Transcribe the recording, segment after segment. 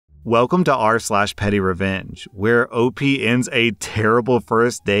Welcome to r/slash petty revenge, where OP ends a terrible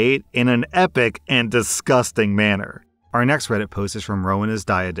first date in an epic and disgusting manner. Our next Reddit post is from Rowan's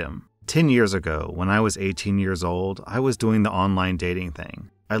Diadem. 10 years ago, when I was 18 years old, I was doing the online dating thing.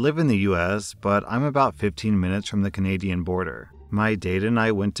 I live in the US, but I'm about 15 minutes from the Canadian border. My date and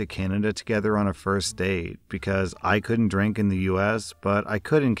I went to Canada together on a first date because I couldn't drink in the US, but I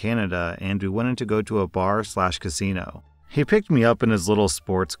could in Canada, and we wanted to go to a bar/casino. He picked me up in his little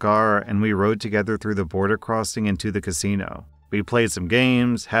sports car, and we rode together through the border crossing into the casino. We played some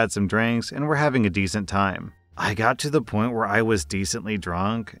games, had some drinks, and were having a decent time. I got to the point where I was decently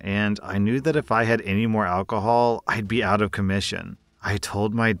drunk, and I knew that if I had any more alcohol, I'd be out of commission. I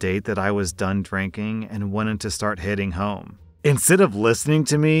told my date that I was done drinking and wanted to start heading home. Instead of listening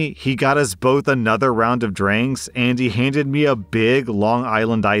to me, he got us both another round of drinks, and he handed me a big Long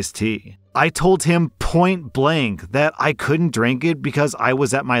Island iced tea. I told him point blank that I couldn't drink it because I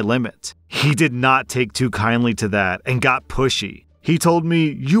was at my limit. He did not take too kindly to that and got pushy. He told me,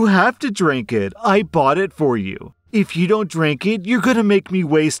 "You have to drink it. I bought it for you. If you don't drink it, you're gonna make me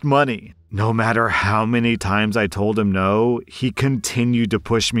waste money." No matter how many times I told him no, he continued to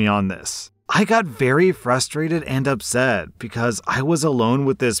push me on this. I got very frustrated and upset because I was alone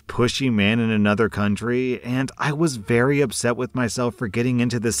with this pushy man in another country, and I was very upset with myself for getting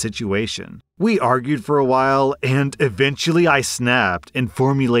into this situation. We argued for a while, and eventually I snapped and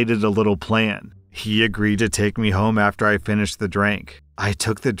formulated a little plan. He agreed to take me home after I finished the drink. I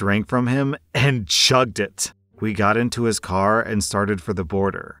took the drink from him and chugged it. We got into his car and started for the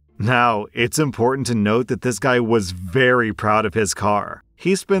border. Now, it's important to note that this guy was very proud of his car.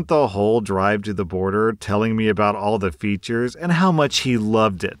 He spent the whole drive to the border telling me about all the features and how much he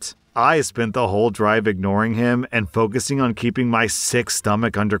loved it. I spent the whole drive ignoring him and focusing on keeping my sick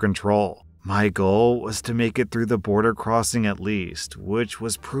stomach under control. My goal was to make it through the border crossing at least, which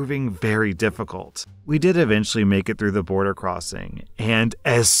was proving very difficult. We did eventually make it through the border crossing, and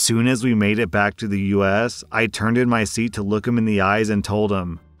as soon as we made it back to the US, I turned in my seat to look him in the eyes and told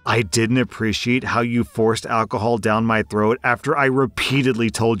him, "I didn't appreciate how you forced alcohol down my throat after I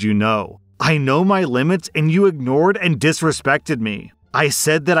repeatedly told you no. I know my limits and you ignored and disrespected me. I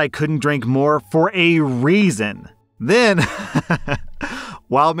said that I couldn't drink more for a reason." Then,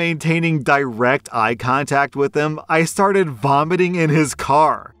 while maintaining direct eye contact with him, I started vomiting in his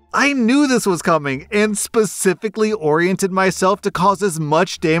car. I knew this was coming and specifically oriented myself to cause as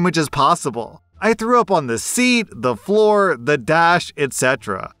much damage as possible. I threw up on the seat, the floor, the dash,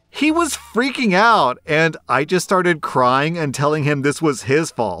 etc. He was freaking out, and I just started crying and telling him this was his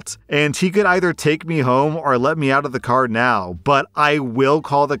fault, and he could either take me home or let me out of the car now, but I will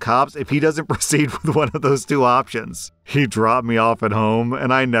call the cops if he doesn't proceed with one of those two options. He dropped me off at home,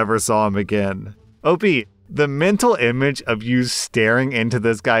 and I never saw him again. OP, the mental image of you staring into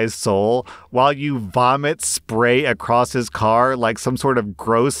this guy's soul while you vomit spray across his car like some sort of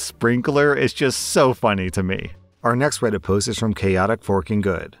gross sprinkler is just so funny to me. Our next Reddit post is from Chaotic Forking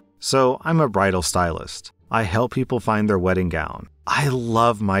Good. So, I'm a bridal stylist. I help people find their wedding gown. I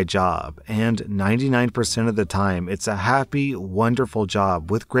love my job, and 99% of the time, it's a happy, wonderful job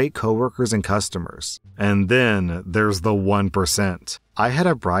with great coworkers and customers. And then there's the 1%. I had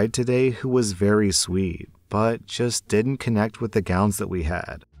a bride today who was very sweet, but just didn't connect with the gowns that we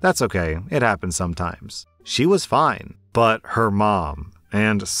had. That's okay, it happens sometimes. She was fine, but her mom,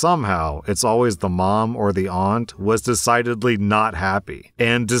 and somehow it's always the mom or the aunt, was decidedly not happy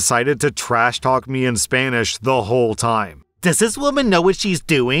and decided to trash talk me in Spanish the whole time. "Does this woman know what she's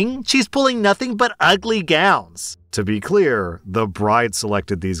doing? She's pulling nothing but ugly gowns." To be clear, the bride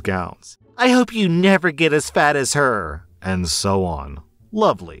selected these gowns. "I hope you never get as fat as her," and so on.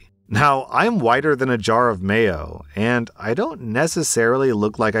 Lovely. Now, I'm whiter than a jar of mayo, and I don't necessarily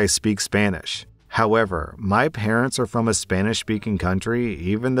look like I speak Spanish. However, my parents are from a Spanish-speaking country,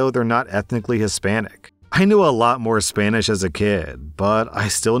 even though they're not ethnically Hispanic. I knew a lot more Spanish as a kid, but I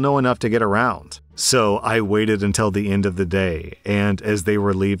still know enough to get around. So I waited until the end of the day, and as they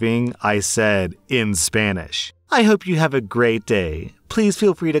were leaving, I said, in Spanish, "I hope you have a great day. Please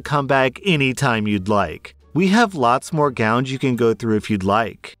feel free to come back anytime you'd like. We have lots more gowns you can go through if you'd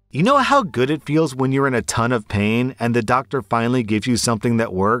like." You know how good it feels when you're in a ton of pain and the doctor finally gives you something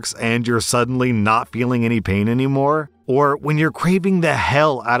that works and you're suddenly not feeling any pain anymore? Or when you're craving the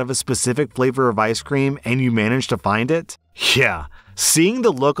hell out of a specific flavor of ice cream and you manage to find it? Yeah, seeing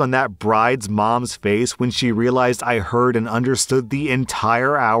the look on that bride's mom's face when she realized I heard and understood the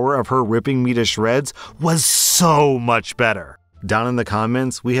entire hour of her ripping me to shreds was so much better. Down in the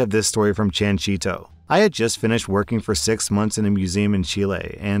comments, we have this story from Chanchito. I had just finished working for 6 months in a museum in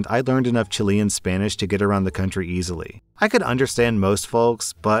Chile, and I learned enough Chilean Spanish to get around the country easily. I could understand most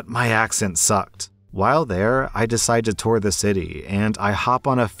folks, but my accent sucked. While there, I decide to tour the city, and I hop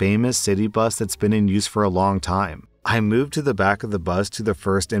on a famous city bus that's been in use for a long time. I move to the back of the bus to the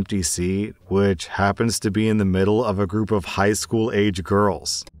first empty seat, which happens to be in the middle of a group of high school-age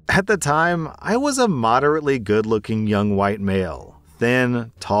girls. At the time, I was a moderately good-looking young white male,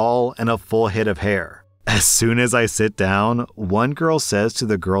 thin, tall, and a full head of hair. As soon as I sit down, one girl says to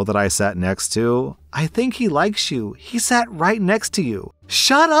the girl that I sat next to, "I think he likes you. He sat right next to you."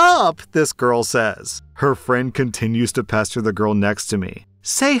 "Shut up," this girl says. Her friend continues to pester the girl next to me.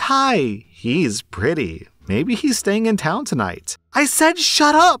 "Say hi. He's pretty. Maybe he's staying in town tonight." "I said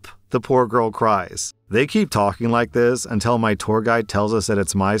shut up," the poor girl cries. They keep talking like this until my tour guide tells us that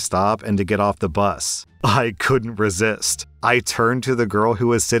it's my stop and to get off the bus. I couldn't resist. I turned to the girl who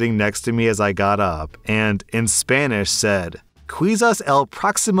was sitting next to me as I got up and, in Spanish, said, "Quizás el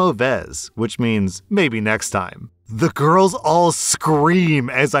próximo vez," which means maybe next time. The girls all scream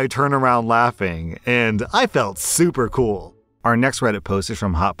as I turn around laughing, and I felt super cool. Our next Reddit post is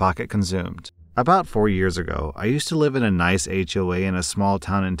from Hot Pocket Consumed. About 4 years ago, I used to live in a nice HOA in a small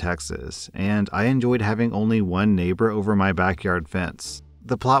town in Texas, and I enjoyed having only one neighbor over my backyard fence.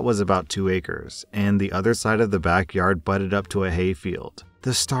 The plot was about 2 acres, and the other side of the backyard butted up to a hayfield.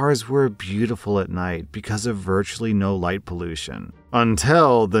 The stars were beautiful at night because of virtually no light pollution.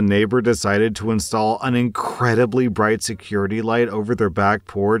 Until the neighbor decided to install an incredibly bright security light over their back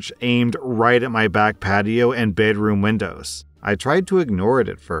porch aimed right at my back patio and bedroom windows. I tried to ignore it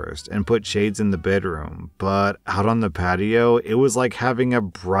at first and put shades in the bedroom, but out on the patio, it was like having a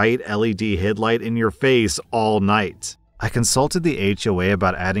bright LED headlight in your face all night. I consulted the HOA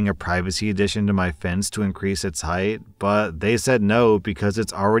about adding a privacy addition to my fence to increase its height, but they said no because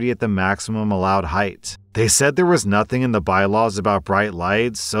it's already at the maximum allowed height. They said there was nothing in the bylaws about bright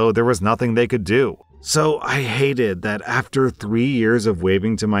lights, so there was nothing they could do. So I hated that after 3 years of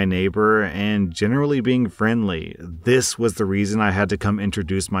waving to my neighbor and generally being friendly, this was the reason I had to come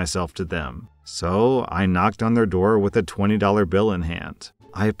introduce myself to them. So I knocked on their door with a $20 bill in hand.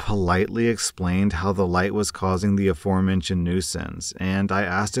 I politely explained how the light was causing the aforementioned nuisance, and I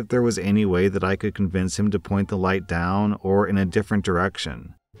asked if there was any way that I could convince him to point the light down or in a different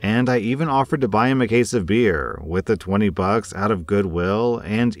direction. And I even offered to buy him a case of beer, with the $20 out of goodwill,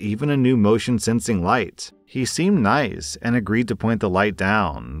 and even a new motion sensing light. He seemed nice and agreed to point the light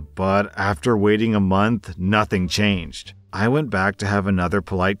down, but after waiting a month, nothing changed. I went back to have another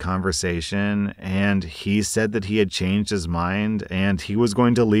polite conversation, and he said that he had changed his mind and he was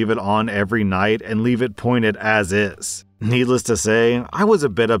going to leave it on every night and leave it pointed as is. Needless to say, I was a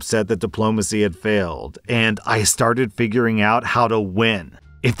bit upset that diplomacy had failed, and I started figuring out how to win.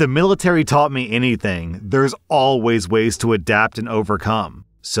 If the military taught me anything, there's always ways to adapt and overcome.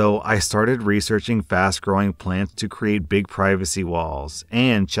 So I started researching fast-growing plants to create big privacy walls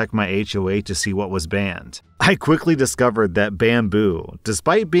and check my HOA to see what was banned. I quickly discovered that bamboo,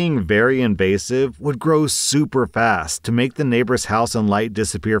 despite being very invasive, would grow super fast to make the neighbor's house and light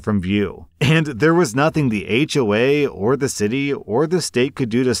disappear from view. And there was nothing the HOA or the city or the state could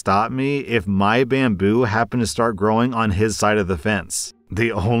do to stop me if my bamboo happened to start growing on his side of the fence.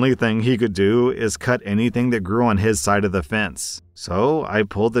 The only thing he could do is cut anything that grew on his side of the fence. So I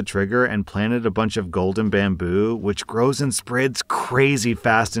pulled the trigger and planted a bunch of golden bamboo, which grows and spreads crazy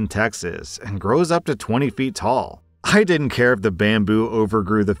fast in Texas and grows up to 20 feet tall. I didn't care if the bamboo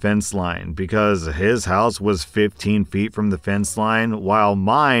overgrew the fence line because his house was 15 feet from the fence line while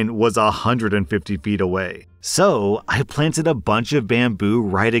mine was 150 feet away. So I planted a bunch of bamboo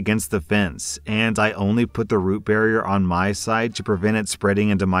right against the fence, and I only put the root barrier on my side to prevent it spreading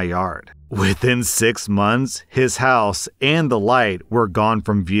into my yard. Within 6 months, his house and the light were gone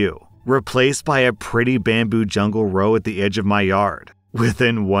from view, replaced by a pretty bamboo jungle row at the edge of my yard.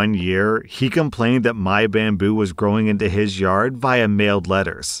 Within 1 year, he complained that my bamboo was growing into his yard via mailed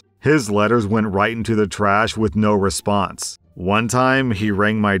letters. His letters went right into the trash with no response. One time, he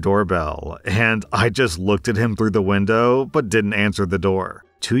rang my doorbell, and I just looked at him through the window, but didn't answer the door.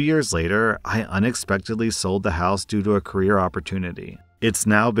 2 years later, I unexpectedly sold the house due to a career opportunity. It's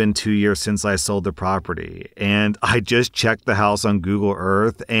now been 2 years since I sold the property, and I just checked the house on Google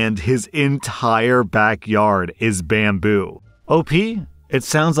Earth, and his entire backyard is bamboo. OP, it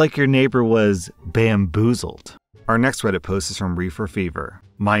sounds like your neighbor was bamboozled. Our next Reddit post is from Reefer Fever.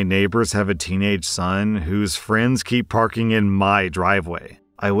 My neighbors have a teenage son whose friends keep parking in my driveway.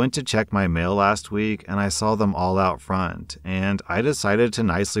 I went to check my mail last week and I saw them all out front, and I decided to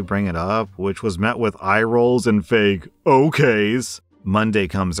nicely bring it up, which was met with eye rolls and fake okays. Monday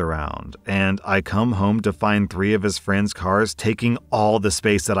comes around, and I come home to find 3 of his friends' cars taking all the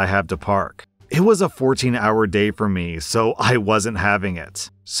space that I have to park. It was a 14-hour day for me, so I wasn't having it.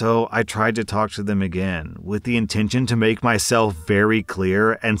 So I tried to talk to them again, with the intention to make myself very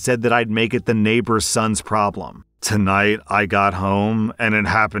clear, and said that I'd make it the neighbor's son's problem. Tonight, I got home, and it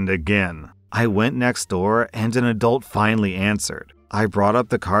happened again. I went next door, and an adult finally answered. I brought up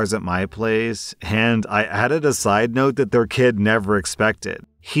the cars at my place, and I added a side note that their kid never expected.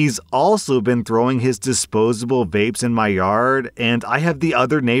 He's also been throwing his disposable vapes in my yard, and I have the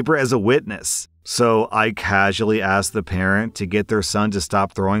other neighbor as a witness. So I casually asked the parent to get their son to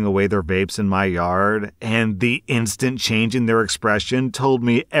stop throwing away their vapes in my yard, and the instant change in their expression told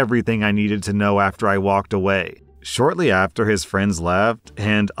me everything I needed to know after I walked away. Shortly after, his friends left,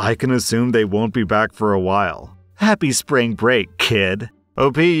 and I can assume they won't be back for a while. Happy spring break, kid.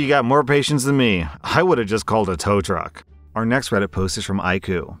 OP, you got more patience than me. I would have just called a tow truck. Our next Reddit post is from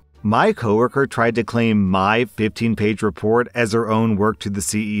Aiku. My coworker tried to claim my 15-page report as her own work to the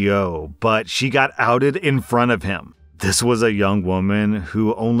CEO, but she got outed in front of him. This was a young woman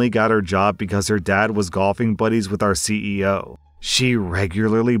who only got her job because her dad was golfing buddies with our CEO. She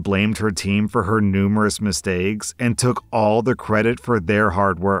regularly blamed her team for her numerous mistakes and took all the credit for their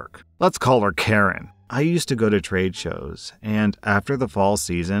hard work. Let's call her Karen. I used to go to trade shows, and after the fall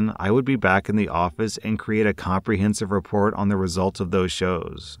season, I would be back in the office and create a comprehensive report on the results of those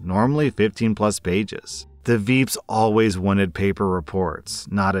shows, normally 15 plus pages. The Veeps always wanted paper reports,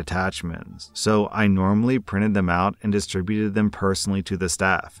 not attachments, so I normally printed them out and distributed them personally to the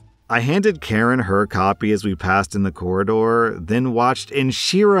staff. I handed Karen her copy as we passed in the corridor, then watched in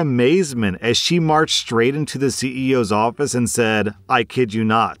sheer amazement as she marched straight into the CEO's office and said, "I kid you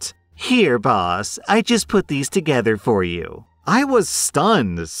not. Here, boss, I just put these together for you." I was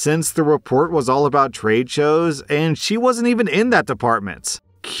stunned since the report was all about trade shows and she wasn't even in that department.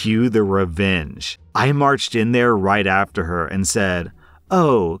 Cue the revenge. I marched in there right after her and said,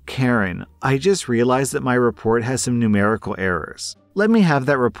 "Oh, Karen, I just realized that my report has some numerical errors. Let me have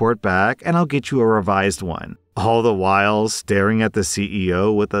that report back and I'll get you a revised one." All the while staring at the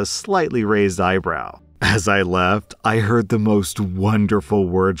CEO with a slightly raised eyebrow. As I left, I heard the most wonderful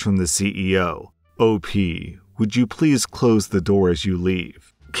words from the CEO. "OP, would you please close the door as you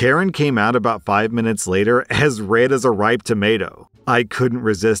leave?" Karen came out about 5 minutes later as red as a ripe tomato. I couldn't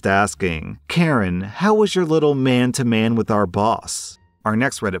resist asking, "Karen, how was your little man-to-man with our boss?" Our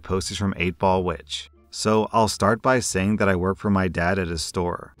next Reddit post is from 8Ball Witch. So I'll start by saying that I work for my dad at his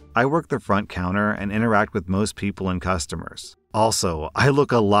store. I work the front counter and interact with most people and customers. Also, I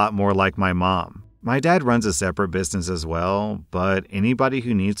look a lot more like my mom. My dad runs a separate business as well, but anybody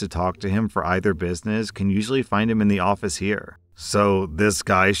who needs to talk to him for either business can usually find him in the office here. So this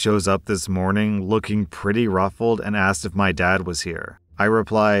guy shows up this morning looking pretty ruffled and asked if my dad was here. I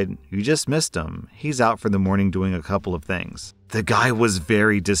replied, "You just missed him. He's out for the morning doing a couple of things." The guy was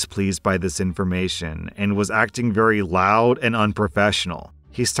very displeased by this information and was acting very loud and unprofessional.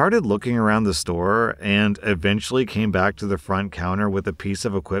 He started looking around the store and eventually came back to the front counter with a piece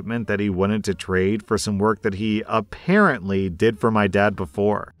of equipment that he wanted to trade for some work that he apparently did for my dad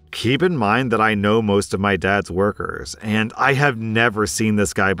before. Keep in mind that I know most of my dad's workers, and I have never seen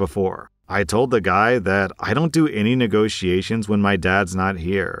this guy before. I told the guy that I don't do any negotiations when my dad's not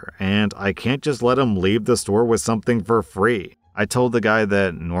here, and I can't just let him leave the store with something for free. I told the guy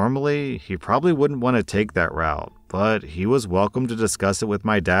that normally he probably wouldn't want to take that route, but he was welcome to discuss it with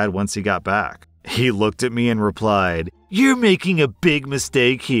my dad once he got back. He looked at me and replied, "You're making a big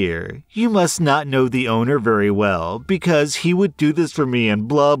mistake here. You must not know the owner very well, because he would do this for me and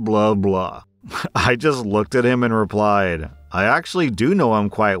blah blah blah." I just looked at him and replied, "I actually do know him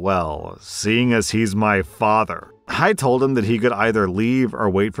quite well, seeing as he's my father." I told him that he could either leave or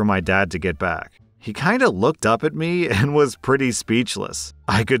wait for my dad to get back. He kinda looked up at me and was pretty speechless.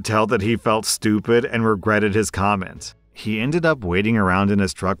 I could tell that he felt stupid and regretted his comment. He ended up waiting around in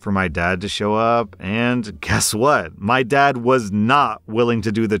his truck for my dad to show up, and guess what? My dad was not willing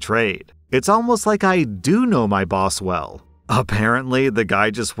to do the trade. It's almost like I do know my boss well. Apparently, the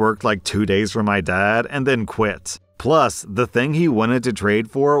guy just worked like 2 days for my dad and then quit. Plus, the thing he wanted to trade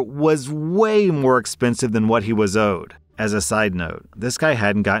for was way more expensive than what he was owed. As a side note, this guy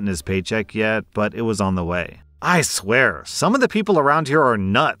hadn't gotten his paycheck yet, but it was on the way. I swear, some of the people around here are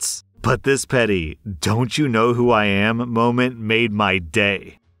nuts. But this petty, "don't you know who I am" moment made my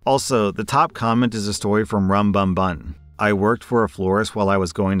day. Also, the top comment is a story from Rum Bum Bun. I worked for a florist while I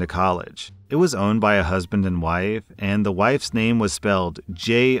was going to college. It was owned by a husband and wife, and the wife's name was spelled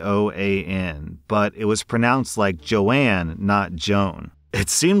Joan, but it was pronounced like Joanne, not Joan. It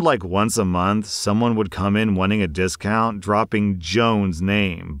seemed like once a month, someone would come in wanting a discount, dropping Joan's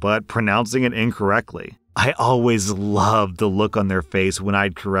name, but pronouncing it incorrectly. I always loved the look on their face when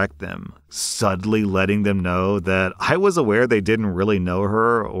I'd correct them, subtly letting them know that I was aware they didn't really know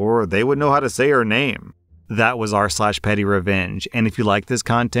her or they would know how to say her name. That was r/Petty Revenge, and if you like this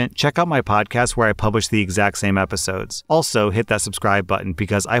content, check out my podcast where I publish the exact same episodes. Also, hit that subscribe button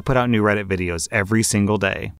because I put out new Reddit videos every single day.